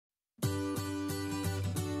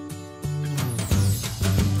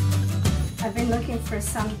looking for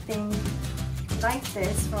something like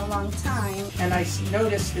this for a long time. And I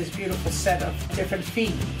noticed this beautiful set of different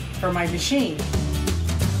feet for my machine.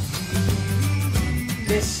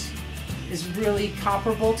 This is really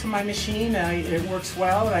comparable to my machine. It works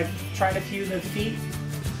well. I've tried a few of the feet.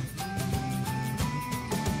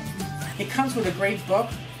 It comes with a great book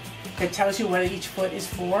that tells you what each foot is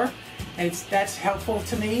for, and that's helpful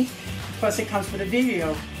to me. Plus it comes with a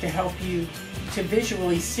video to help you to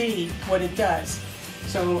visually see what it does.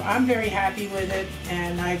 So I'm very happy with it,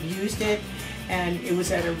 and I've used it, and it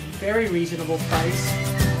was at a very reasonable price.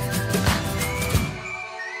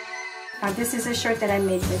 This is a shirt that I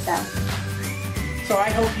made with them. So I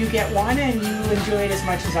hope you get one and you enjoy it as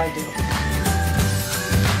much as I do.